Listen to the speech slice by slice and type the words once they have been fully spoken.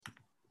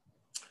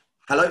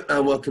Hello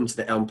and welcome to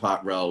the Elm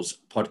Park Rolls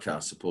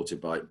podcast supported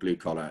by Blue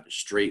Collar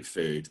Street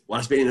Food. Well,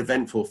 it's been an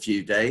eventful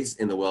few days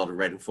in the world of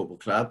Reading Football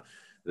Club.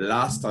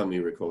 Last time we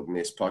recorded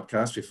this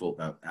podcast, we thought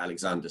that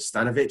Alexander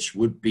Stanovic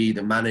would be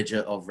the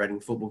manager of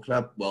Reading Football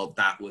Club. Well,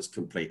 that was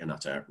complete and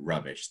utter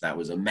rubbish. That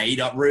was a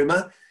made-up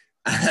rumour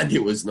and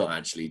it was not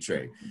actually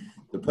true.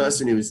 The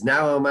person who is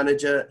now our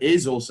manager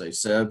is also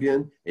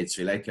Serbian. It's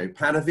Veljko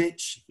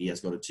Panovic. He has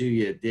got a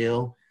 2-year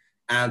deal.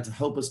 And to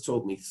help us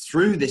talk me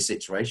through this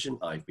situation,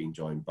 I've been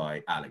joined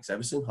by Alex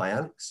Everson. Hi,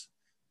 Alex.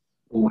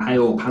 Oh,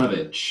 hail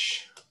Panovic.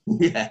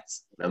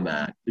 Yes, the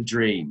man, the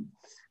dream.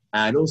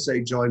 And also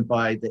joined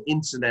by the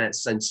internet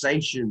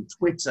sensation,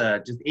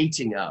 Twitter, just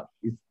eating up,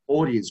 his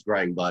audience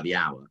growing by the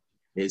hour,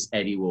 is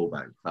Eddie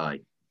Wallbank.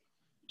 Hi.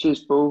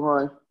 Cheers, Paul.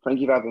 Hi.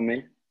 Thank you for having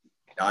me.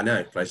 I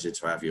know, pleasure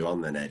to have you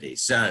on then, Eddie.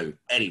 So,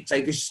 Eddie,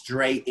 take us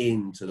straight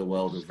into the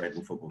world of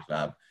Reading Football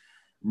Club.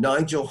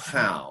 Nigel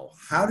Howe,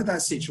 how did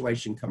that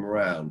situation come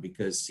around?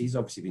 Because he's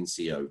obviously been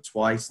CEO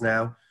twice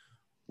now.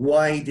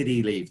 Why did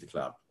he leave the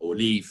club or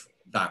leave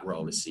that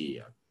role as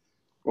CEO?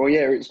 Well,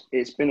 yeah,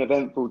 it's been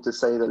eventful to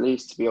say the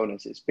least. To be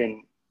honest, it's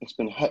been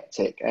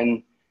hectic.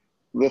 And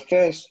the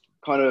first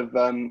kind of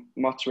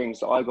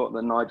mutterings that I got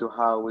that Nigel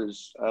Howe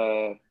was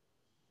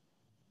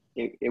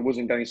it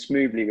wasn't going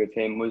smoothly with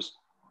him was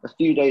a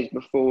few days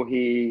before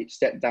he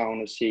stepped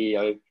down as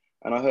CEO.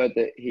 And I heard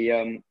that he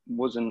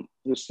was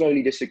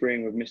slowly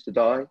disagreeing with Mr.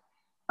 Dye,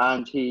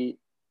 and he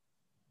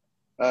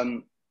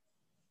oh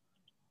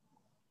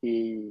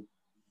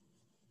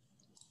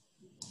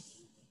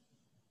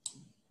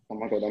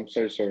my God, I'm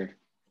so sorry.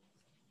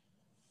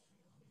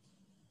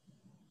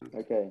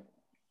 Okay.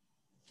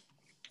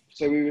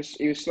 So he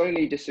was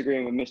slowly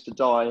disagreeing with Mr.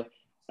 Dye,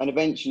 and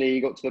eventually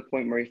he got to the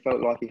point where he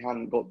felt like he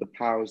hadn't got the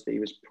powers that he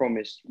was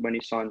promised when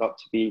he signed up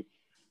to be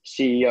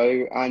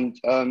CEO. And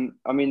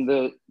I mean,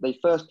 they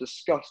first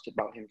discussed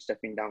about him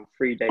stepping down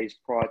 3 days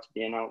prior to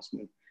the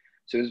announcement.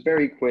 So it was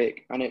very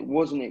quick, and it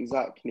wasn't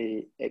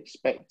exactly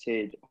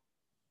expected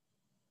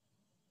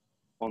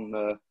in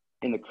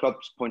the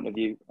club's point of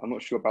view. I'm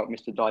not sure about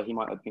Mr. Dye. He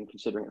might have been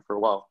considering it for a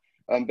while.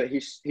 But he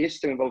is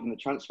still involved in the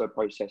transfer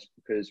process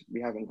because we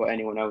haven't got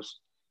anyone else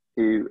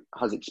who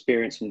has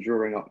experience in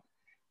drawing up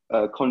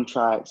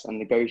contracts and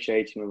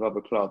negotiating with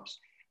other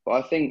clubs. But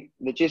I think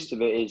the gist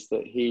of it is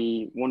that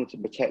he wanted to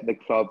protect the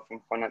club from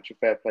financial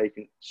fair play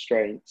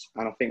constraints.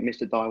 And I think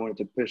Mr. Dye wanted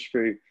to push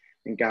through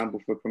and gamble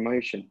for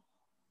promotion.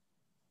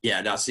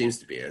 Yeah, that seems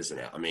to be it, isn't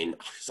it? I mean,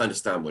 I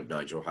understand with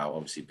Nigel Howe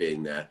obviously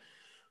being there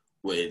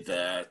with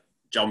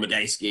John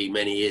Medeski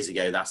many years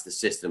ago. That's the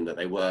system that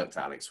they worked,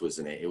 Alex,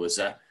 wasn't it? It was.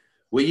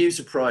 Were you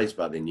surprised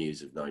by the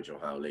news of Nigel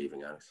Howe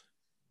leaving, Alex?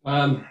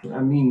 I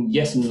mean,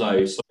 yes and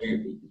no. So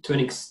to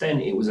an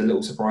extent, it was a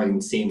little surprising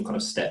to see him kind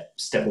of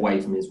step away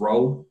from his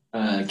role,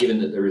 given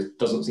that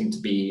doesn't seem to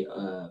be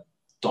a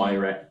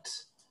direct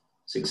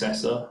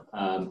successor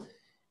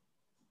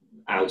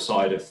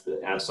outside of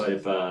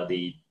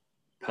the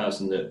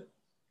person that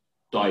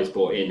Dye's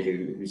brought in,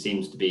 who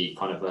seems to be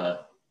kind of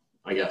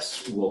I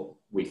guess what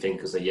we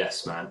think as a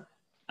yes man.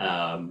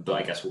 But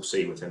I guess we'll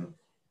see with him.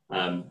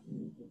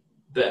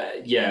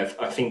 But yeah,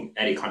 I think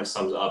Eddie kind of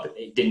sums it up.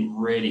 It didn't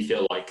really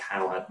feel like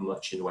Howe had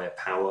much in the way of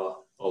power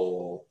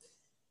or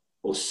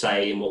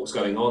say in what was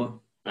going on.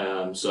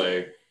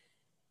 So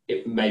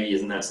it maybe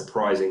isn't that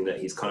surprising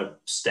that he's kind of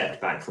stepped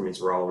back from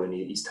his role and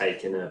he's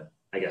taken a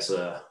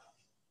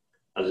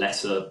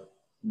lesser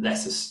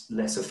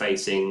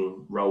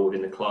facing role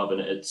within the club,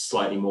 and it's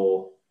slightly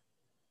more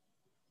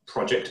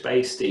project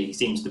based. He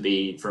seems to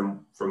be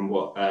from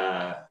what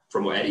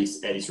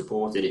Eddie's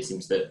reported. It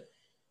seems that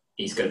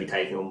he's going to be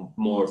taking on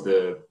more of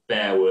the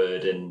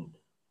Bearwood and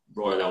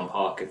Royal Elm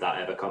Park if that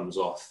ever comes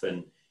off,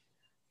 and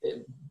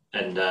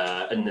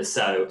the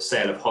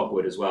sale of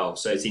Hogwood as well.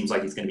 So it seems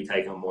like he's going to be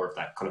taking on more of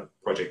that kind of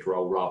project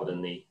role rather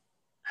than the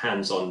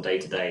hands-on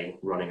day-to-day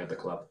running of the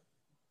club.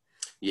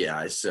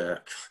 Yeah, it's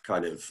a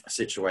kind of a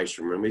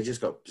situation where we've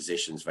just got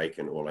positions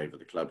vacant all over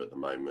the club at the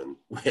moment,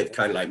 with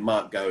kind of like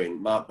Mark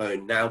Bowen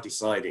now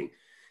deciding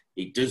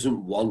he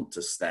doesn't want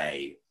to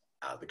stay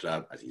at the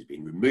club as he's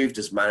been removed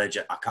as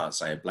manager. I can't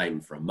say I blame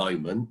him for a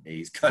moment.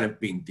 He's kind of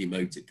been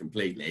demoted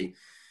completely.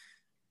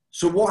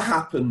 So what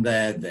happened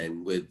there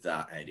then with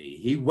that, Eddie?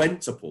 He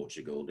went to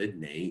Portugal,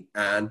 didn't he?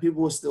 And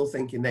people were still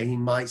thinking that he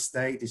might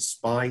stay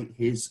despite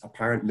his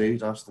apparent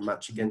mood after the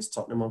match against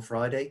Tottenham on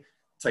Friday.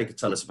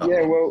 Tell us about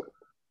that. Yeah,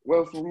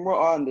 well, from what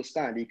I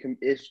understand,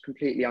 it's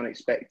completely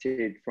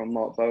unexpected from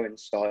Mark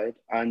Bowen's side.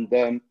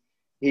 And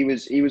he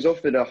was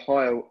offered a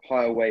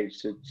higher wage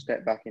to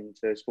step back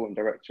into sporting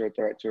director or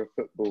director of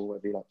football,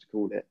 whatever you like to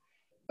call it.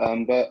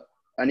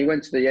 And he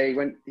went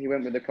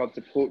with the club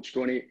to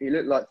Portugal, and he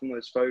looked like from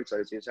those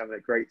photos he was having a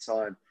great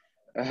time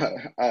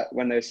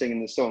when they were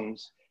singing the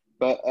songs.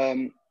 But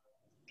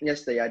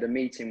yesterday I had a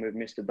meeting with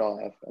Mr.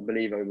 Dye, I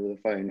believe, over the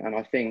phone, and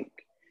I think,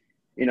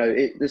 you know,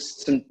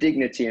 there's some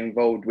dignity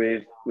involved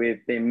with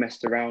being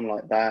messed around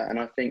like that, and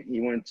I think he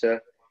wanted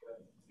to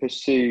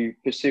pursue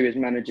his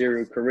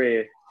managerial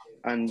career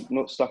and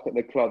not stuck at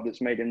the club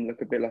that's made him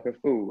look a bit like a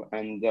fool.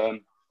 And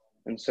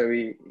and so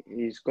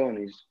he's gone.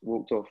 He's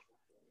walked off.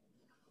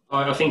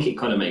 I think it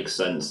kind of makes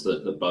sense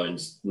that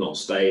Bowen's not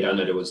stayed. I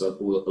know there was a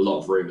lot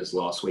of rumours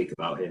last week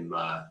about him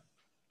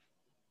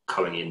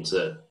coming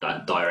into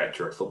that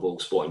director of football,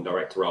 sporting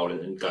director role,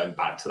 and going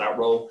back to that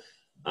role.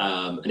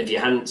 And if he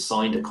hadn't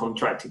signed a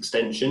contract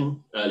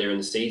extension earlier in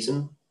the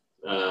season,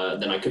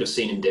 then I could have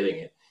seen him doing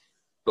it.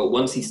 But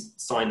once he's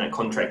signed that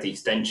contract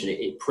extension,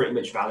 it pretty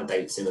much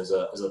validates him as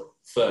a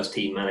first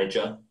team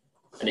manager,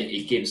 and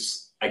it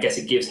gives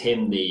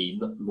him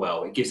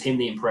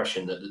the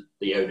impression that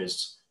the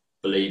owners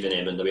believe in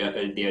him and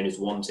the owners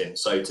want him.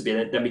 So to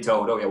then be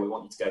told, oh yeah, we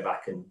want you to go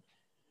back and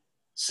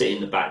sit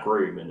in the back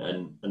room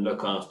and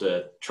look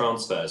after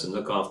transfers and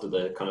look after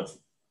the kind of,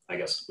 I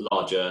guess,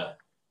 larger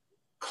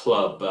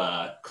club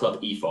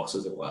ethos,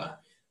 as it were,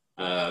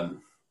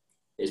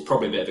 it's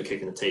probably a bit of a kick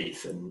in the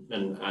teeth.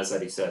 And as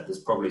Eddie said, there's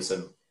probably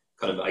some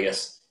kind of, I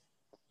guess,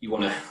 you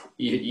want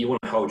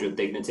to hold your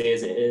dignity,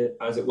 as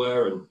it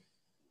were, and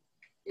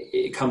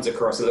it comes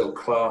across a little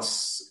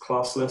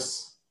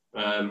classless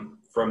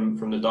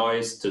from the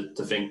Dyes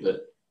to think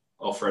that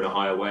offering a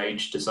higher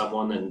wage to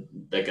someone and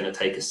they're going to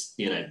take us,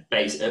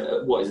 base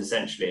what is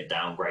essentially a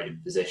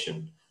downgraded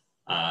position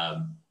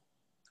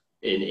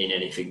in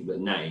anything but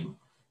name.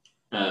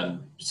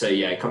 So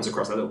yeah, it comes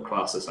across a little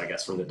classless, I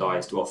guess, from the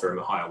Dyes to offer him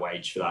a higher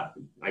wage for that,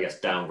 I guess,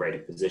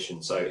 downgraded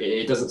position. So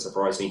it doesn't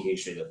surprise me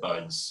hugely that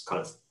Bowen's kind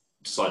of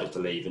decided to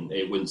leave, and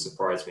it wouldn't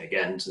surprise me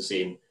again to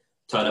see him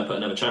turn up at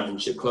another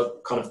championship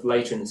club kind of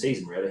later in the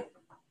season, really.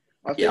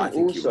 I think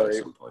also, at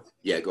some point.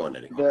 Yeah, go on,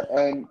 Eddie.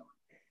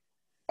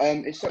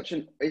 It's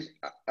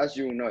as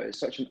you all know, it's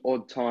such an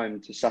odd time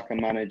to sack a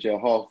manager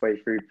halfway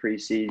through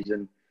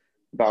pre-season,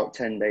 about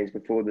 10 days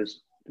before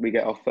we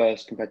get our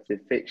first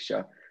competitive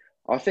fixture.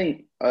 I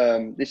think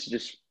this is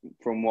just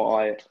from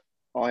what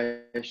I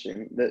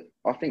assume, that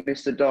I think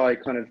Mr. Dye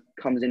kind of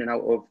comes in and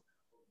out of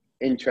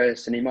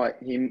interest, and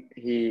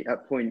he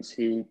at points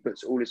he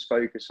puts all his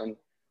focus on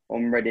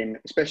Reading,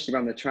 especially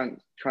around the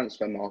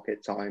transfer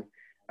market time.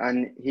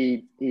 And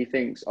he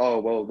thinks, oh,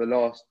 well, the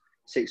last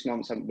 6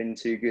 months haven't been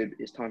too good.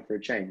 It's time for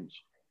a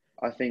change.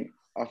 I think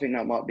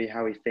that might be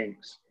how he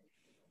thinks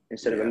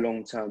instead of a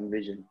long-term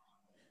vision.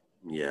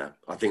 Yeah,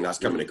 I think that's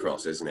coming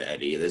across, isn't it,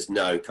 Eddie? There's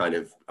no kind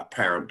of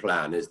apparent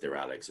plan, is there,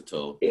 Alex, at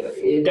all?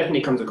 It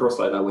definitely comes across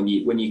like that when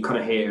you kind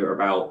of hear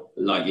about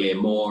like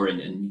Liam Moore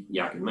and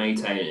Yakin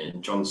Mate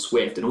and John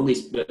Swift and all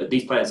these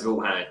players have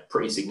all had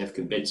pretty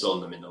significant bids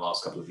on them in the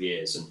last couple of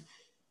years,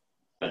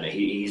 and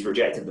he's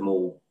rejected them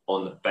all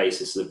on the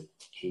basis of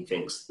he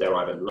thinks they're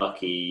either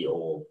lucky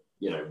or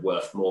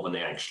worth more than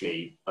they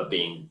actually are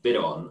being bid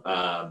on.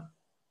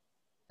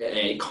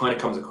 It kind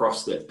of comes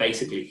across that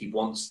basically he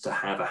wants to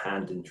have a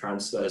hand in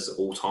transfers at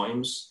all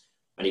times,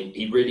 and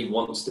he really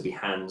wants to be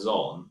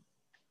hands-on,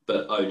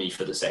 but only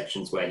for the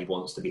sections where he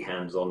wants to be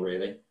hands-on,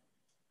 really.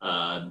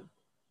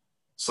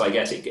 So I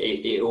guess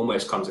it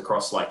almost comes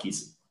across like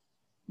he's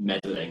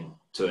meddling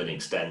to an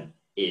extent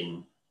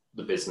in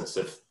the business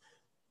of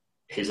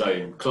his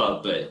own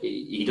club, but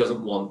he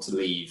doesn't want to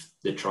leave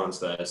the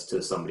transfers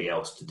to somebody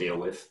else to deal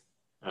with,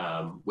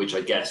 which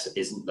I guess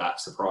isn't that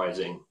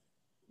surprising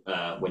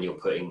when you're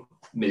putting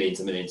millions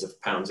and millions of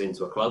pounds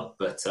into a club.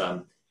 But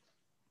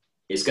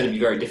it's going to be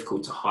very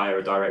difficult to hire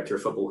a director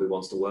of football who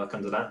wants to work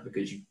under that,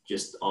 because you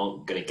just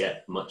aren't going to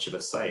get much of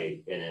a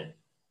say in it.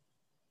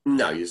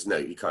 No,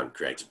 you can't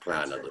create a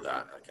plan under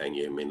that, can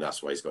you? I mean,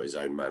 that's why he's got his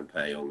own man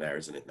pay on there,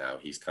 isn't it now?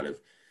 He's kind of...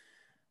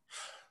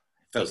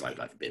 feels like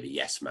a bit of a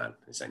yes man,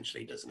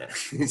 essentially, doesn't it?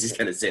 He's just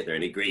going to sit there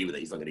and agree with it.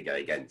 He's not going to go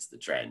against the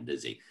trend,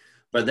 is he?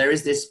 But there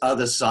is this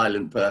other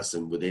silent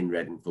person within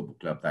Reading Football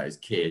Club, that is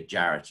Keir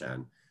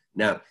Jarachan.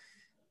 Now,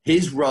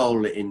 his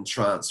role in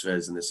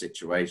transfers and the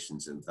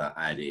situations of that,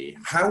 Addy,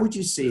 how would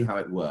you see how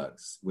it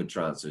works with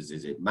transfers?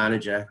 Is it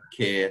manager,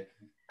 Keir,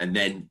 and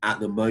then at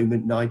the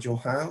moment, Nigel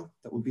Howe?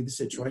 That would be the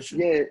situation?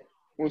 Yeah,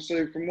 well,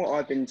 so from what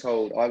I've been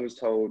told, I was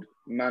told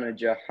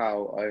manager,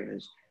 Howe,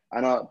 owners.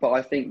 But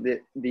I think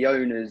that the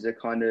owners are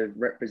kind of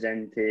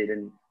represented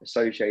and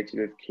associated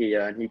with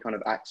Keir, and he kind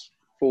of acts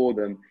for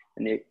them.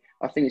 And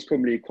I think he's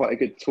probably quite a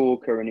good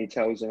talker, and he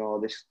tells them, "Oh,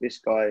 this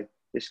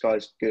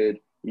guy's good.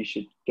 You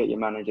should get your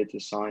manager to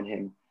sign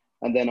him."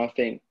 And then I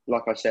think,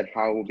 like I said,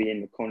 Howe will be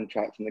in the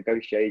contract and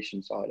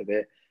negotiation side of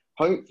it.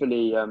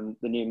 Hopefully, the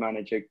new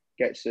manager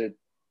gets to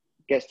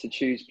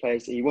choose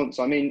players that he wants.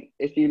 I mean,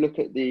 if you look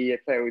at the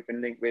player we've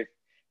been linked with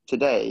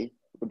today,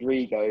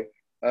 Rodrigo.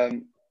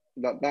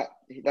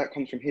 That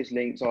comes from his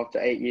links after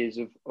 8 years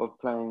of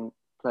playing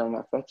at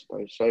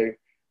Atletico. So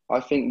I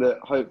think that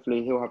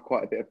hopefully he'll have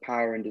quite a bit of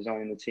power in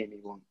designing the team he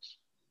wants.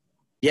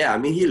 Yeah, I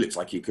mean, he looks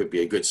like he could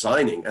be a good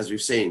signing. As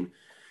we've seen,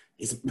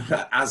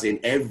 as in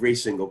every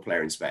single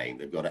player in Spain,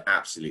 they've got an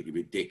absolutely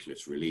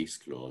ridiculous release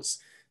clause.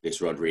 This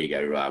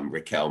Rodrigo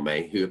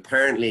Riquelme, who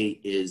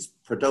apparently is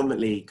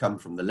predominantly come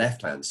from the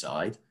left-hand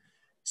side.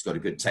 He's got a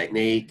good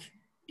technique.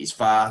 He's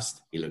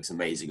fast. He looks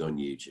amazing on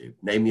YouTube.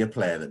 Name me a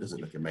player that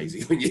doesn't look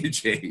amazing on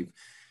YouTube.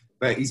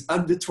 But he's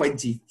under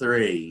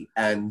 23.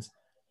 And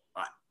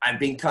I've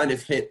been kind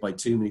of hit by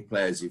too many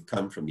players who've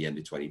come from the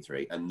under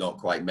 23 and not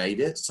quite made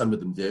it. Some of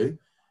them do.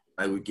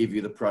 I would give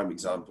you the prime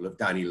example of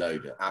Danny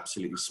Loader,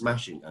 absolutely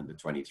smashing under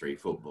 23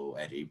 football,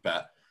 Eddie,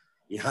 but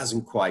he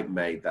hasn't quite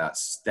made that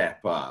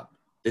step up.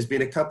 There's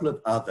been a couple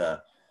of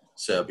other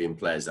Serbian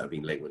players that have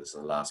been linked with us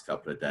in the last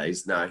couple of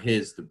days. Now,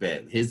 here's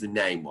the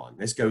name one.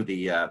 Let's go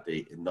the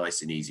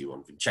nice and easy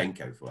one.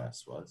 Vinchenko for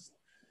us was.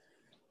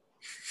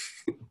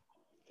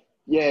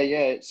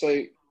 Yeah.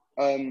 So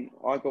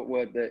I got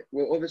word that,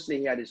 well, obviously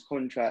he had his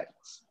contract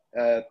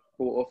bought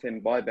off him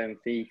by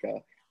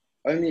Benfica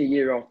only a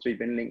year after he'd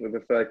been linked with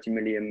a 30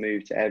 million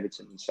move to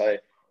Everton. So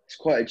it's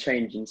quite a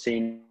change in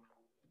scene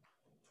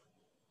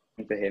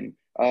for him.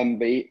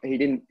 But he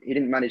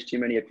didn't manage too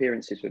many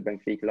appearances for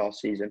Benfica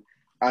last season.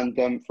 And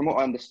from what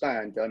I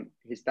understand,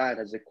 his dad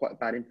has quite a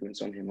bad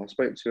influence on him. I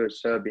spoke to a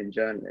Serbian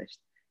journalist,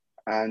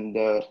 and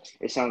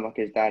it sounds like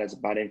his dad has a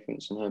bad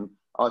influence on him.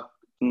 I'm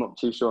not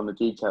too sure on the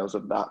details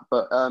of that.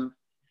 But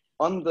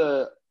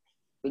under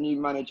the new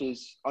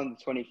manager's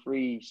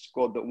under-23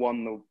 squad that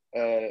won the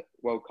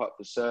World Cup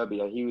for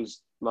Serbia, he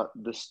was like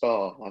the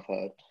star, I've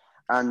heard.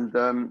 And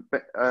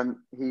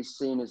he's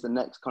seen as the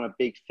next kind of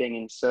big thing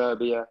in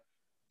Serbia.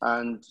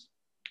 And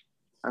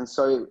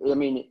so, I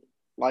mean,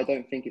 I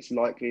don't think it's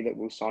likely that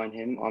we'll sign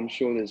him. I'm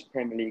sure there's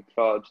Premier League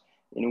clubs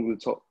in all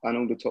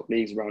the top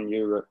leagues around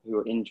Europe who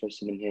are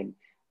interested in him.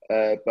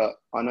 But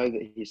I know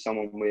that he's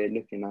someone we're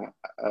looking at,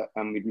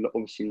 and we'd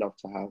obviously love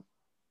to have.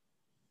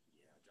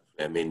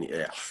 I mean,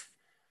 yeah.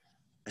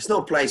 It's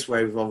not a place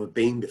where we've ever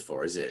been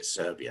before, is it?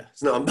 Serbia.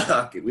 It's not a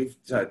market. We've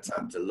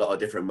tapped a lot of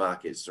different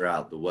markets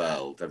throughout the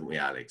world, haven't we,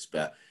 Alex?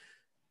 But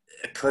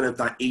kind of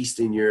that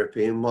Eastern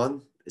European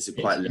one is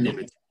quite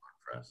limited one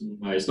for us.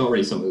 No, it's not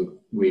really something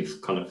we've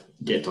kind of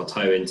dipped our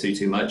toe into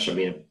too much. I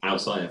mean,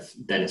 outside of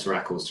Dennis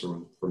Rakels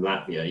from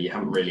Latvia, you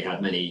haven't really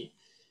had many.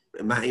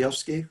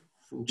 Matiovski?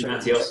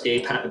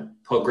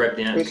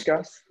 Pogrebniak.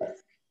 Puskas?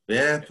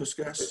 Yeah,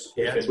 Puskas.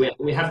 Yeah,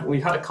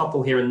 we've had a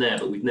couple here and there,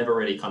 but we've never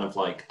really kind of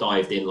like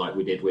dived in like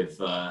we did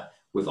with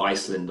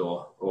Iceland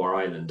or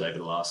Ireland over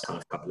the last kind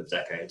of couple of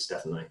decades,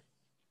 definitely.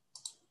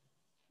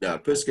 No,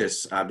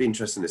 Puskas, I'd be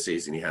interested in the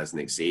season he has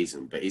next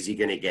season, but is he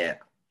going to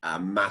get a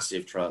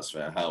massive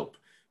transfer help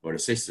or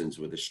assistance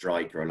with a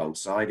striker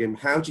alongside him?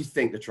 How do you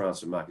think the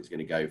transfer market is going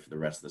to go for the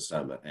rest of the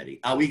summer,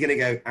 Eddie? Are we going to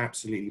go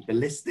absolutely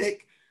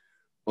ballistic?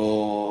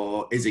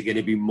 Or is it going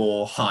to be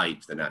more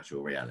hype than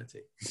actual reality?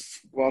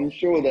 Well, I'm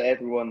sure that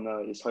everyone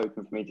is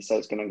hoping for me to say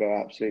it's going to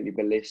go absolutely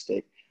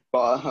ballistic.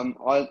 But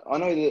I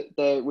know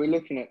that we're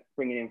looking at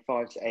bringing in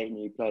 5 to 8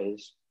 new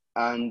players.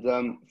 And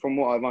from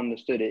what I've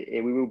understood,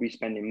 we will be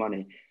spending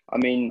money. I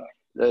mean,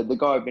 the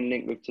guy I've been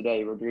linked with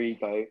today,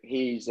 Rodrigo,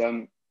 he's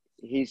going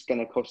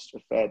to cost a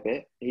fair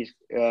bit. He's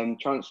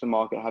transfer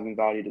market having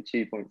valued at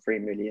 2.3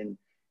 million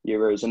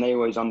euros, and they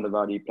always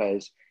undervalue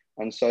players.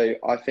 And so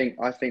I think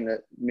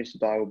that Mr.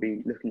 Dyer will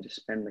be looking to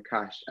spend the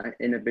cash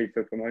in a bid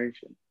for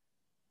promotion.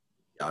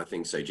 Yeah, I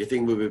think so. Do you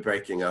think we'll be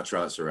breaking our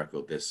transfer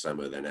record this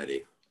summer then,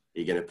 Eddie?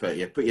 You're going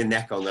to put your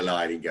neck on the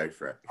line and go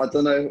for it? I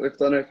don't know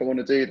if I want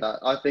to do that.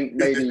 I think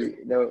maybe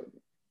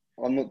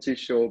I'm not too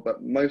sure,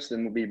 but most of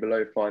them will be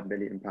below £5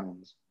 million.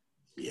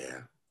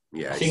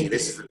 Yeah. I think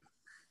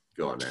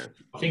go on now.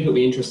 I think it'll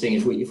be interesting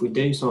if we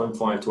do sign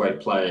 5 to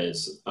 8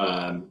 players.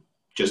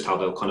 Just how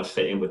they'll kind of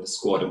fit in with the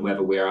squad and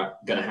whether we're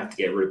going to have to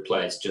get rid of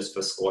players just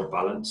for squad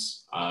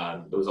balance.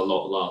 There was a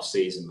lot last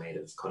season made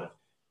of kind of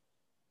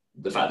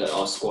the fact that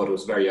our squad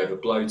was very over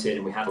bloated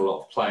and we had a lot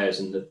of players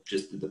and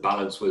the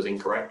balance was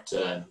incorrect.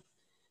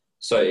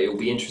 So it'll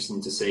be interesting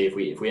to see if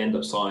we end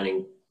up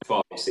signing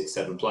 5, 6,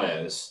 7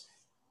 players.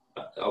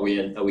 Are we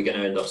going to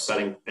end up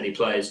selling any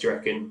players, do you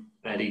reckon,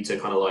 Eddie, to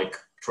kind of like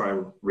try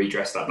and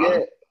redress that balance?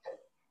 Yeah.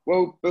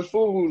 Well,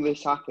 before all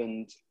this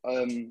happened,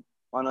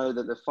 I know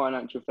that the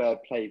financial fair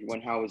play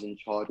when Hal was in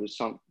charge was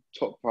some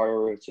top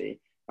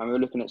priority, and we were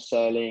looking at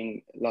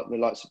selling like the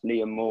likes of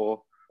Liam Moore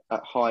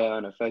at high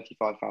earner,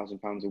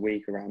 £35,000 a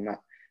week around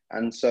that,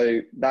 and so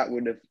that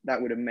would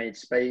have made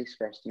space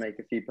for us to make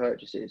a few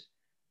purchases,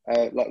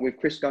 like with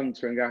Chris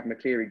Gunter and Gareth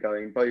McCleary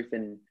going both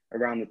in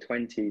around the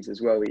 20s as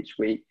well each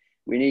week.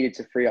 We needed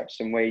to free up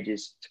some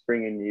wages to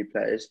bring in new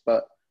players,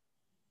 but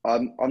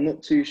I'm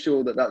not too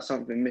sure that that's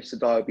something Mr.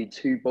 Dyer will be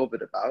too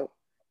bothered about.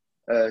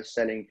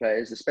 Selling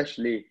players,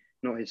 especially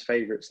not his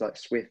favourites like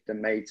Swift and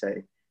Mate.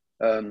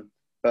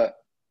 But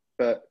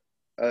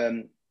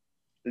Liam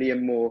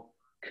Moore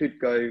could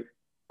go.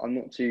 I'm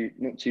not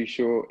too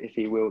sure if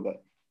he will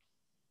though.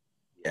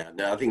 Yeah,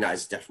 no, I think that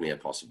is definitely a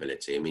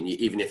possibility. I mean,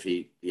 even if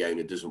the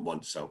owner doesn't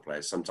want to sell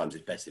players, sometimes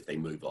it's best if they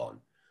move on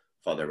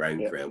for their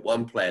own career.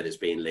 One player that's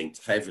been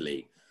linked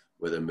heavily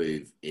with a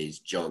move is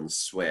John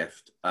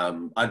Swift.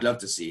 I'd love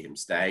to see him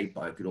stay,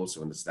 but I could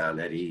also understand,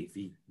 Eddie, if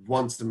he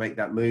wants to make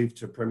that move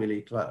to a Premier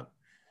League club.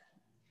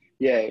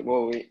 Yeah,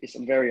 well, it's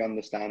very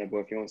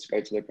understandable if he wants to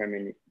go to the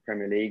Premier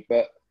League.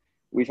 But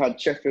we've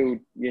had Sheffield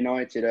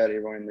United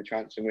earlier on in the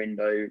transfer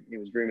window. It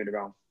was rumoured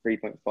around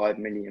 £3.5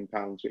 million,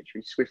 which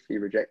we swiftly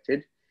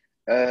rejected.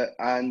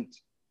 And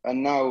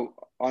now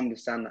I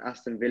understand that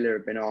Aston Villa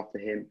have been after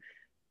him.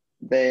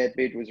 their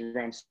bid was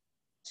around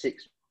 £6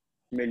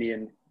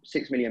 million,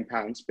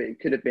 but it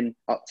could have been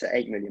up to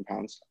 £8 million.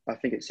 I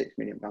think it's £6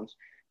 million,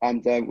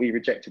 and we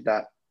rejected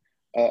that.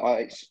 I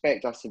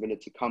expect Aston Villa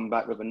to come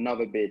back with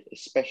another bid,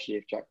 especially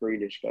if Jack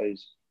Grealish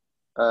goes.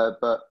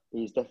 But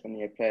he's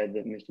definitely a player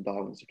that Mr.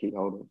 Dyer wants to keep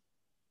hold of.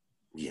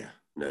 Yeah,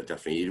 no,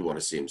 definitely. You'd want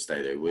to see him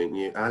stay there, wouldn't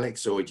you,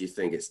 Alex? Or do you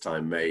think it's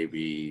time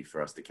maybe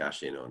for us to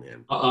cash in on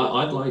him?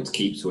 I'd like to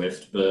keep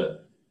Swift,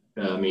 but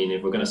I mean,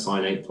 if we're going to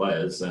sign 8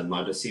 players, then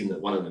I'd assume that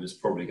one of them is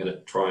probably going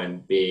to try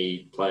and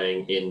be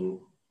playing in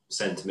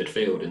centre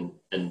midfield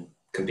and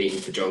competing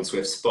for John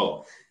Swift's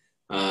spot.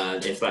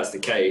 If that's the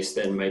case,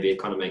 then maybe it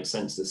kind of makes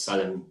sense to sell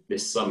him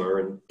this summer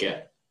and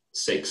get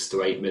 £6 to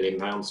 £8 million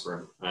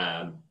for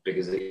him,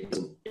 because if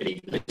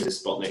he loses his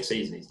spot next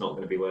season, he's not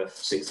going to be worth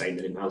 £6 to £8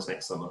 million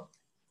next summer.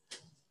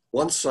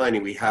 One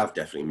signing we have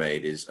definitely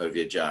made is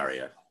Ovie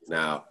Ejaria.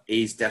 Now,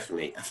 he's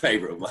definitely a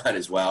favourite of mine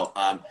as well.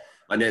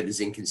 I know there's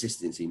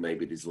inconsistency maybe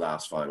with his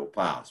last final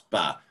pass,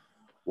 but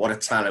what a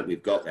talent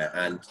we've got there.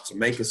 And to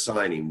make a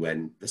signing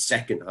when the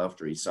second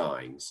after he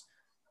signs,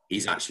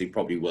 he's actually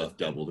probably worth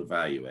double the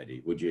value,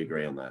 Eddie. Would you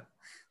agree on that?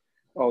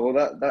 Oh,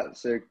 well,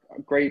 that's a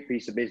great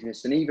piece of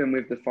business. And even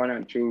with the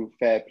financial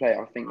fair play,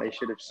 I think they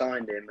should have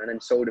signed him and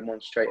then sold him on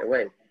straight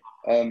away.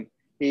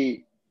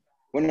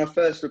 When I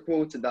first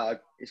reported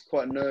that, it's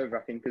quite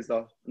nerve-wracking because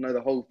I know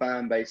the whole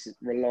fan base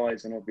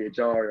relies on Ovie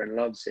Ejaria and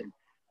loves him.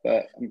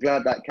 But I'm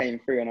glad that came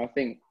through, and I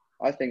think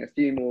a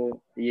few more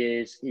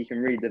years he can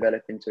really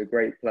develop into a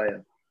great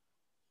player.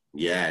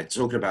 Yeah,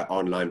 talking about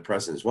online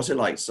presence, what's it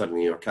like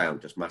suddenly your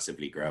account just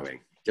massively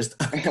growing? Just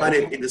kind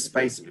of in the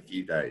space of a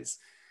few days.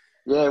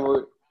 Yeah,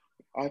 well,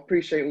 I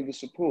appreciate all the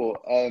support.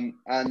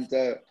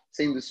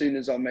 Seems as soon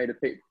as I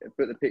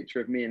put the picture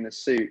of me in the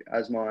suit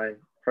as my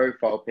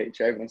profile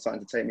picture, everyone's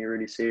starting to take me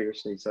really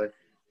seriously. So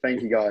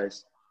thank you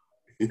guys.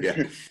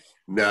 Yeah.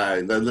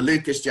 No, the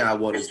Lucas João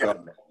one is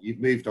gone. You've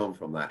moved on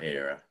from that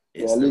era.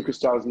 Lucas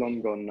João's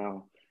long gone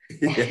now.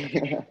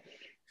 Yeah.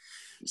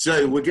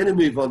 So we're going to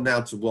move on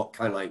now to what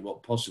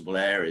possible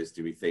areas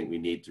do we think we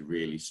need to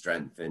really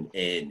strengthen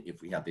in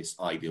if we have this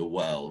ideal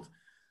world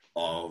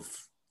of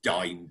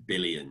dime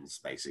billions,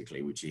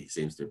 basically, which he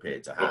seems to appear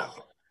to have.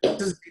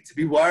 Doesn't need to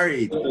be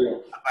worried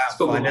about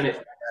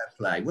financial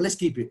play. Well, let's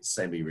keep it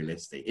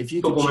semi-realistic. If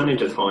you football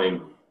manager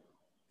time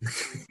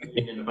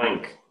in the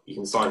bank, you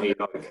can sign who you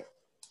like.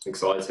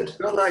 Excited.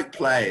 Not like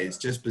players,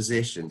 just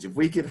positions. If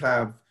we could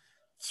have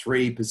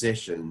 3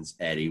 positions,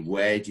 Eddie,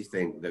 where do you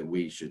think that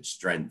we should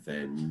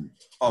strengthen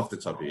off the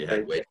top of your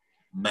head? Where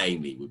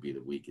mainly would be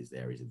the weakest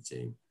areas of the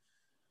team?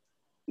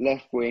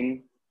 Left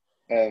wing,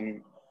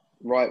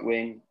 right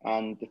wing,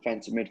 and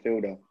defensive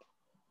midfielder.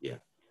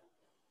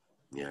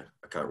 Yeah,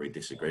 I can't really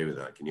disagree with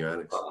that. Can you,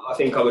 Alex? I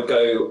think I would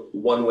go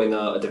one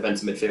winger, a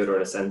defensive midfielder,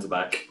 and a centre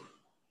back.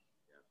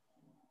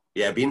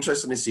 Yeah, it'd be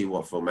interesting to see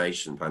what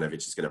formation Paunovic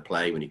is going to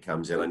play when he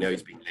comes in. I know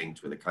he's been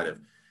linked with a kind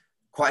of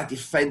quite a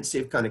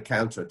defensive kind of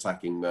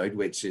counter-attacking mode,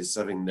 which is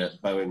something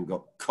that Bowen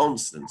got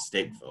constant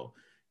stick for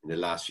in the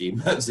last few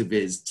months of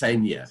his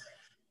tenure.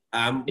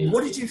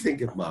 What did you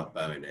think of Mark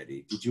Bowen,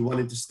 Eddie? Did you want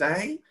him to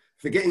stay?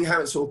 Forgetting how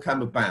it's all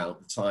come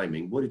about, the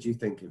timing, what did you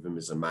think of him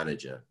as a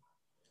manager?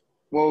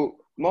 Well,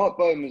 Mark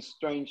Bowen was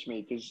strange to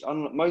me because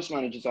most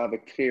managers I have a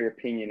clear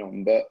opinion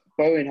on, but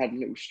Bowen had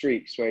little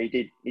streaks where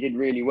he did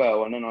really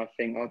well, and then I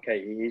think,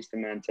 okay, he is the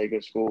man to take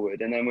us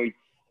forward. And then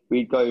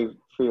we'd go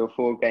 3 or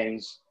 4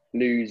 games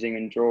losing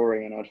and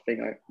drawing, and I'd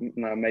think,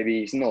 no, maybe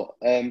he's not.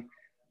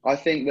 I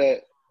think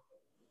that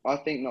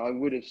I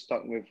would have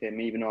stuck with him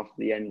even after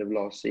the end of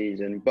last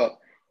season, but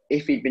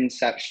if he'd been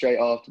sacked straight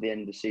after the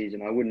end of the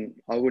season, I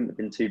wouldn't have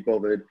been too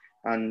bothered,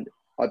 and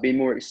I'd be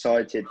more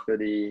excited for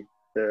the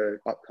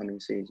upcoming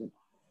season.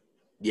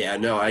 Yeah,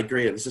 no, I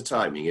agree. It's a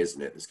timing, isn't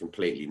it? It's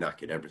completely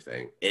knackered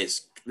everything.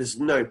 There's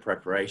no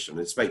preparation.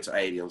 I spoke to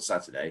Eddie on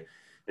Saturday, and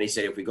he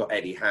said, if we got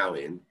Eddie Howe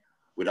in,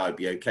 would I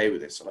be okay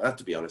with this? And I have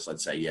to be honest,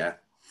 I'd say yeah.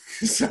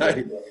 So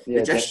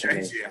it just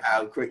shows you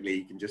how quickly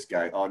you can just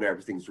go, oh no,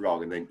 everything's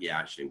wrong, and then yeah,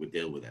 actually we'll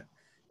deal with it.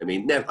 I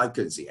mean, I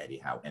couldn't see Eddie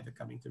Howe ever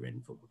coming to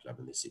Reading Football Club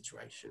in this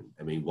situation.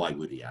 I mean, why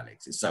would he,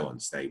 Alex? It's so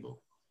unstable.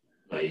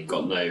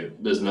 No,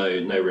 there's no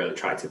real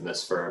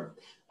attractiveness for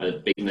a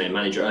big name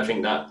manager. I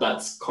think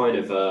that's kind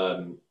of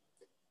the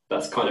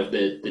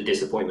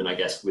disappointment, I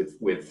guess,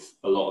 with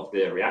a lot of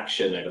the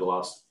reaction over the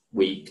last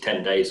week,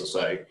 10 days or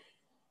so,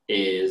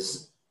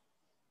 is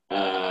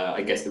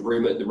I guess the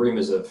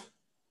rumors of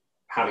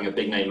having a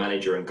big name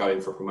manager and going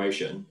for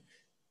promotion.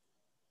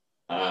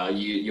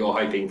 You're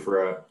hoping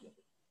for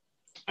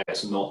I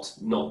guess not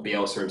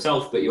Bielsa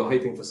himself, but you're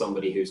hoping for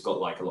somebody who's got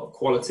like a lot of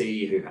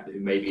quality, who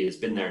maybe has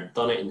been there and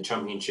done it in the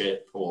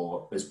Championship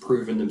or has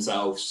proven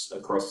themselves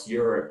across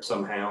Europe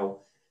somehow.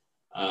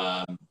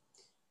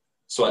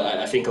 So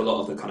I think a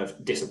lot of the kind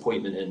of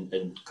disappointment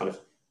and kind of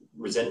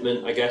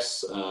resentment, I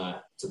guess,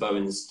 to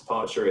Bowen's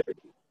departure, it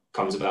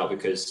comes about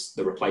because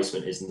the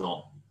replacement is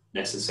not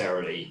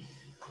necessarily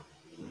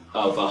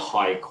of a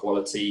high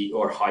quality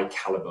or high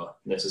caliber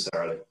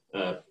necessarily.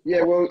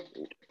 Yeah, well,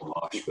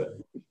 harsh, but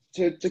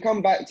to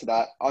come back to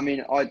that, I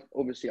mean, I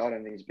don't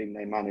think he's a big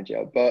name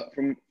manager, but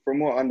from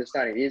what I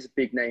understand, he is a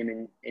big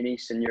name in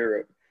Eastern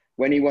Europe.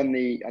 When he won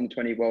the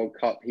Under-20 World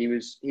Cup,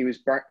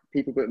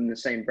 people put him in the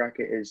same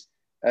bracket as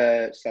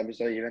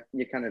Slavoj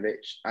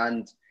Jokanovic,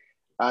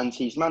 and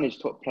he's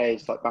managed top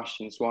players like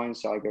Bastian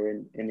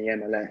Schweinsteiger in the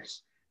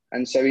MLS,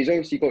 and so he's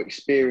obviously got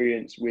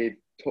experience with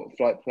top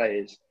flight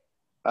players,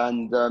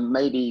 and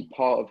maybe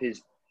part of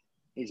his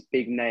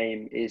big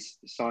name is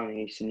signing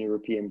Eastern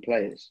European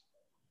players.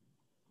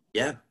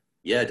 Yeah,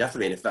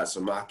 definitely. And if that's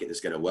a market that's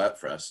going to work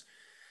for us,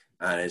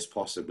 and is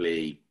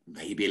possibly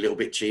maybe a little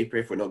bit cheaper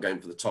if we're not going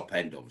for the top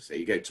end, obviously.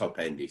 You go top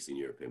end Eastern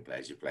European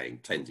players, you're playing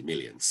tens of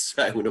millions.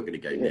 So we're not going to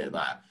go near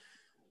that.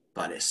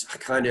 But it's a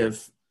kind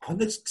of, on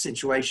this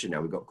situation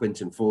now, we've got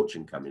Quinton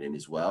Fortune coming in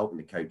as well, and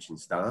the coaching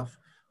staff,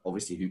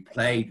 obviously, who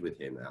played with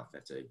him at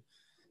Atletico.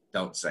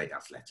 Don't say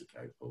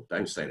Atletico, Paul.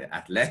 Don't say that.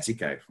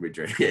 Atletico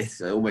Madrid.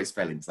 I almost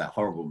fell into that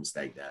horrible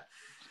mistake there.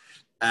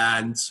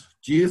 And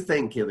do you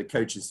think the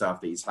coaching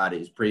staff that he's had at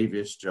his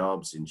previous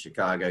jobs in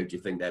Chicago, do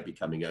you think they're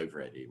becoming over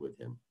Eddie with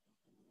him?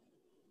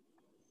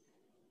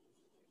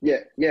 Yeah.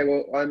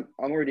 Well, I'm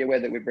already aware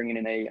that we're bringing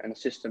in an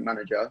assistant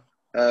manager,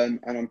 and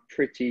I'm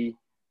pretty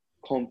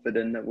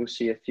confident that we'll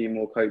see a few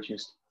more coaching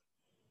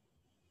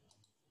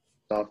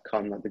staff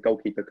come, like the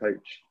goalkeeper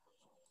coach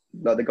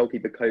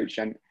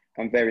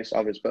and various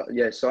others. But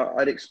yeah, so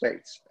I'd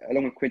expect,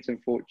 along with Quinton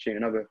Fortune,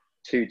 another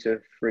 2 to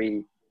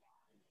 3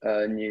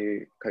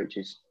 new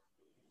coaches.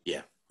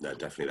 Yeah, no,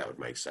 definitely that would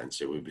make sense.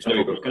 It would be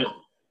going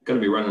to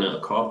be running out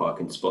of car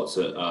parking spots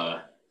at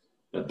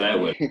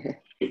Bearwood.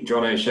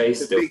 John O'Shea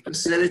still. A big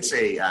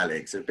facility,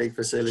 Alex. A big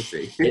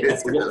facility. Yeah.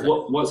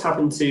 What's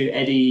happened to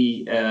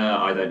Eddie?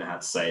 I don't know how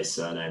to say his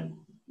surname.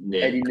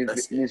 Eddie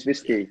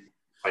Niedzwiecki.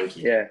 Thank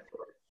you. Yeah.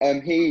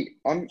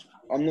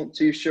 I'm not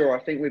too sure.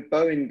 I think with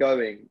Bowen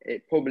going,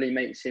 it probably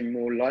makes him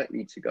more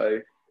likely to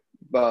go.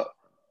 But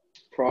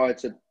prior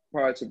to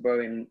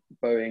Bowen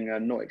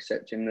not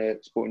accepting the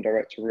sporting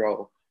director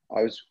role,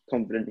 I was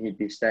confident he'd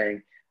be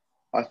staying.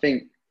 I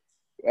think,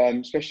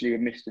 especially with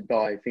Mr.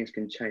 Dye, things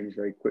can change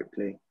very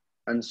quickly,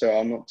 and so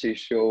I'm not too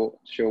sure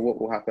what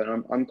will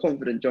happen. I'm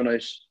confident John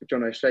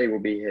O'Shea will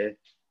be here,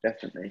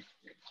 definitely.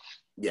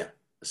 Yeah,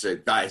 so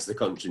that is the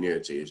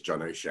continuity. Is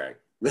John O'Shea?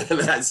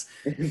 that's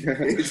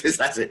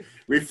it.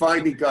 We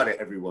finally got it,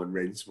 everyone.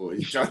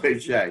 Rinsport. John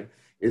O'Shea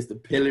is the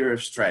pillar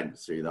of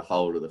strength through the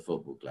whole of the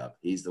football club.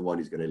 He's the one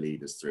who's going to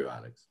lead us through,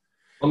 Alex.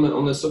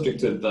 On the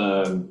subject of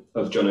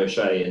John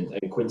O'Shea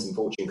and Quinton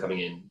Fortune coming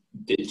in,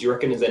 do you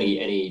reckon there's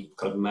any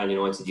kind of Man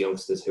United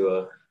youngsters who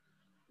are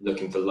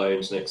looking for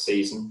loans next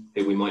season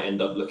who we might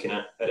end up looking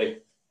at, Eddie?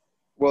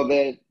 Well,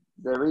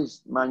 there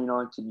is Man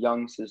United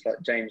youngsters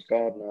like James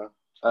Gardner,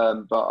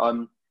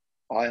 but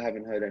I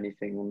haven't heard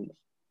anything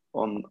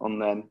on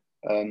them.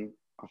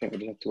 I think we'll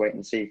just have to wait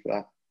and see for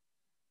that.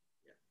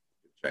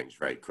 Changed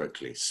very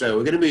quickly. So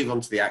we're going to move on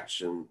to the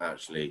action,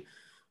 actually,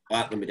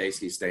 at the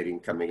Medeski Stadium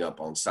coming up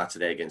on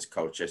Saturday against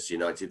Colchester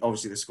United.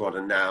 Obviously, the squad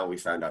are now, we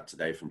found out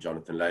today from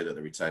Jonathan Lowe that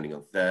they're returning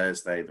on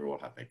Thursday. They'll all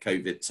have their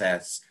COVID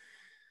tests.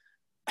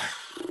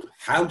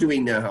 How do we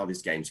know how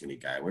this game's going to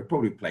go? We'll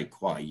probably play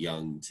quite a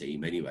young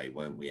team anyway,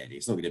 won't we, Eddie?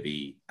 It's not going to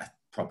be a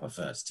proper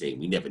first team.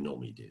 We never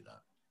normally do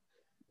that.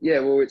 Yeah,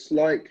 well, it's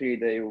likely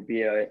they will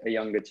be a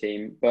younger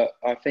team, but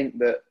I think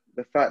that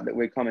the fact that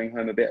we're coming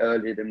home a bit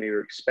earlier than we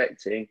were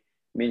expecting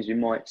means we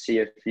might see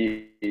a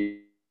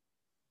few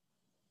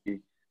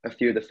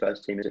of the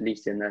first teamers at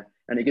least in there,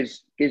 and it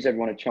gives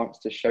everyone a chance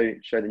to show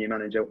the new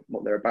manager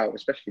what they're about,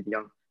 especially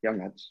the young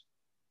lads.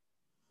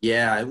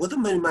 Yeah, will the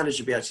new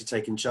manager be actually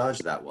taking charge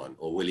of that one,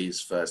 or will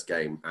his first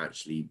game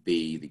actually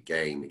be the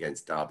game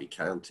against Derby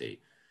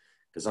County?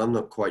 Because I'm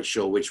not quite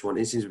sure which one.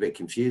 It seems a bit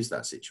confused,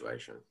 that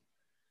situation.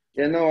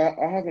 Yeah, no,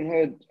 I haven't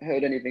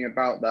heard anything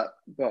about that,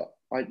 but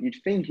you'd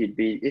think he'd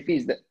be, if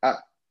he's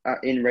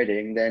in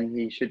Reading, then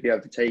he should be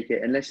able to take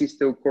it, unless he's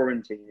still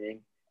quarantining.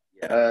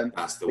 Yeah,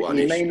 that's the one.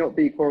 He may not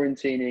be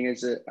quarantining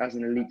as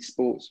an elite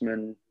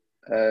sportsman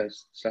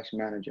 /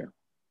 manager.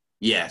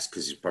 Yes,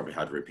 because he's probably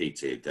had a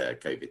repeated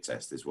COVID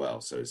test as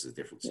well, so it's a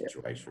different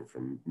situation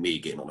from me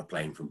getting on a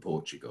plane from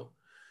Portugal.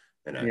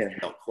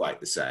 Not quite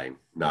the same.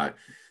 No.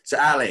 So,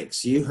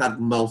 Alex, you had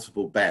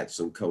multiple bets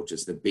on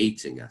Colchester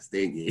beating us,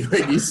 didn't you,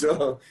 when you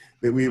saw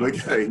that we were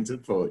going to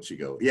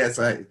Portugal? Yes,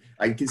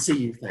 I can see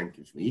you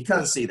thanking me. You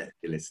can't see that if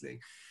you're listening.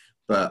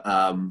 But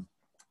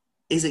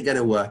is it going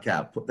to work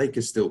out? They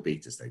could still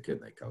beat us,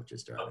 couldn't they,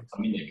 Colchester, Alex? I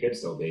mean, they could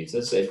still beat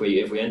us. If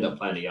we end up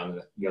playing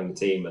a younger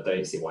team, I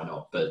don't see why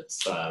not. But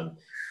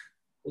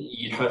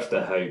you'd have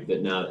to hope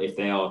that now, if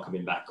they are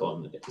coming back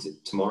on, is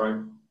it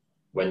tomorrow?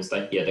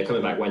 Wednesday? Yeah, they're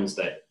coming back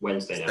Wednesday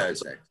now.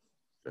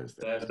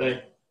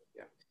 Thursday?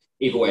 Yeah.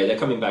 Either way, they're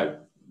coming back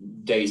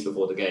days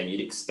before the game. You'd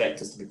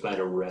expect us to be playing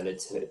a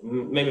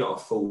maybe not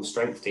a full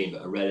strength team,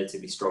 but a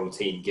relatively strong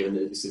team, given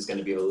that this is going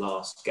to be the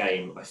last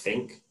game, I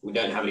think. We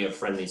don't have any other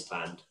friendlies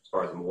planned, as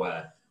far as I'm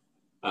aware.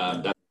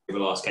 That will be the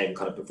last game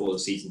kind of before the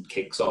season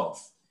kicks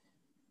off.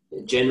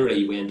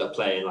 Generally, we end up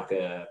playing like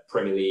a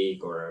Premier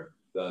League or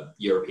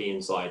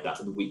European side that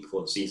the week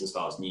before the season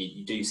starts, and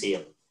you do see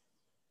a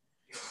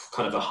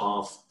kind of a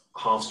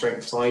half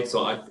strength side.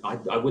 So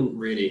I wouldn't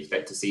really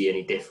expect to see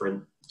any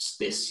difference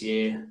this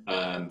year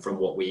from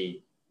what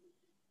we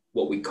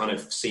kind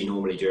of see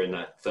normally during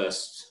that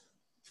first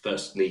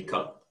League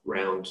Cup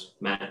round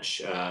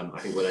match. I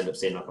think we'll end up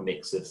seeing like a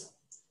mix of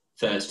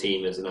first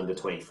teamers and under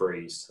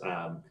 23s.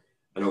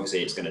 And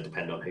obviously it's going to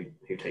depend on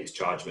who takes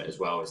charge of it as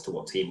well as to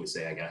what team we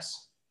see, I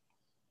guess.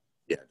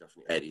 Yeah,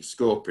 definitely. Eddie,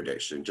 score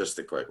prediction, just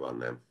a quick one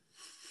then.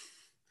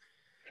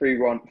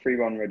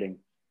 3-1 Reading.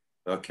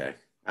 Okay.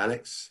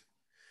 Alex?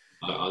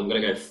 I'm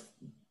going to go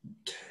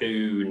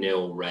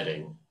 2-0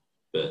 Reading.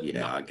 But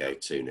yeah, I go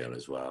 2-0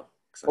 as well.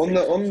 On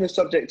the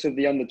subject of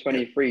the under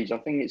 23s, I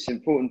think it's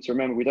important to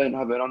remember we don't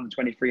have an under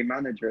 23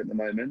 manager at the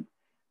moment,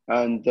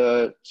 and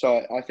so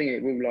I think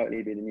it will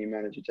likely be the new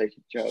manager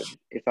taking charge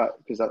if that's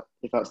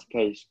the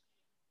case.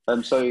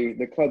 So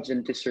the club's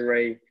in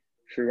disarray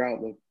throughout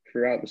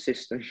the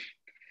system.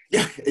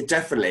 Yeah,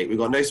 definitely. We've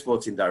got no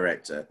sporting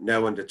director,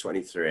 no under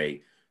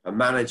 23, a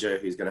manager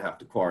who's going to have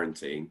to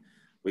quarantine.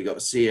 We got a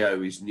CEO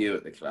who's new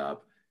at the club.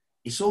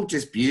 It's all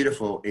just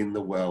beautiful in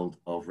the world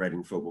of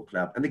Reading Football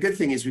Club. And the good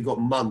thing is we've got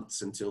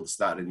months until the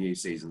start of the new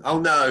season. Oh,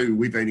 no,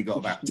 we've only got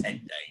about 10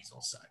 days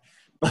or so.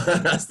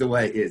 But that's the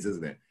way it is,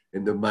 isn't it?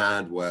 In the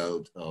mad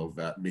world of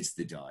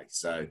Mr. Dye.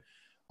 So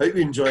hope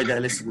you enjoyed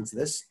listening to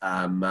this.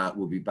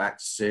 We'll be back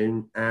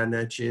soon.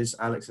 And cheers,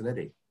 Alex and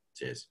Eddie.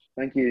 Cheers.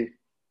 Thank you.